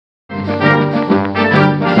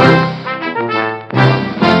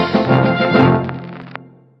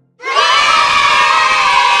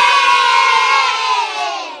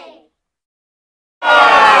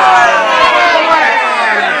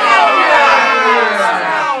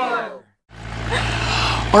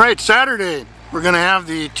All right, Saturday we're going to have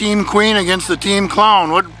the Team Queen against the Team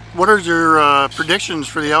Clown. What are your predictions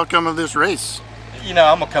for the outcome of this race? You know,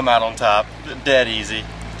 I'm going to come out on top, dead easy.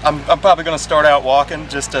 I'm probably going to start out walking,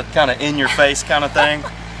 just a kind of in-your-face kind of thing.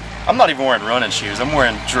 I'm not even wearing running shoes, I'm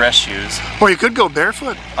wearing dress shoes. Well, you could go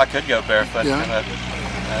barefoot. I could go barefoot. Yeah.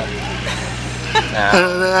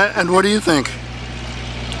 Nah. And what do you think?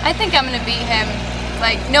 I think I'm going to beat him,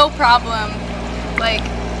 like, no problem. Like,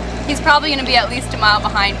 he's probably going to be at least a mile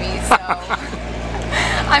behind me, so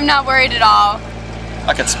I'm not worried at all.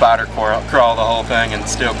 I could spider crawl the whole thing and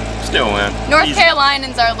still win. North Easy.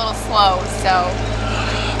 Carolinians are a little slow, so.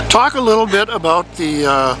 Talk a little bit about the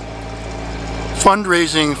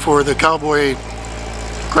fundraising for the Cowboy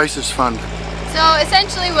Crisis Fund. So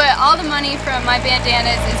essentially what all the money from my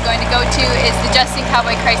bandanas is going to go to is the Justin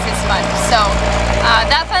Cowboy Crisis Fund. So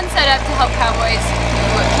that fund's set up to help cowboys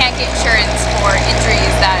who can't get insurance for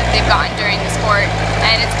injuries that they've gotten during the sport,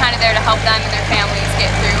 and it's kind of there to help them and their families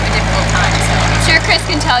get through a difficult time. So I'm sure Chris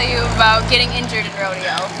can tell you about getting injured in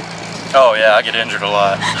rodeo. Oh yeah, I get injured a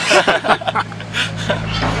lot.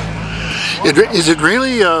 Is it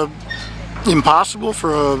really impossible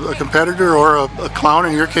for a competitor or a clown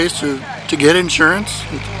in your case to get insurance?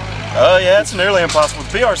 Oh yeah, it's nearly impossible.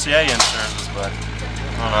 PRCA insurance, but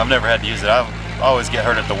I don't know, I've never had to use it. I always get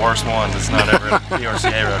hurt at the worst ones. It's not ever a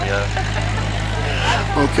PRCA rodeo.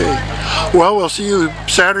 Okay. Well, we'll see you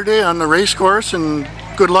Saturday on the race course, and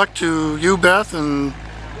good luck to you, Beth, and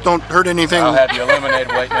don't hurt anything. I'll have you eliminated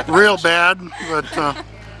waiting at the real finish. bad,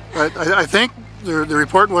 but I think the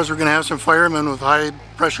report was we're going to have some firemen with high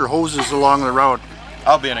pressure hoses along the route.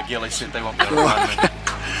 I'll be in a ghillie suit. They won't be able to find me.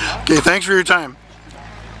 Okay, thanks for your time.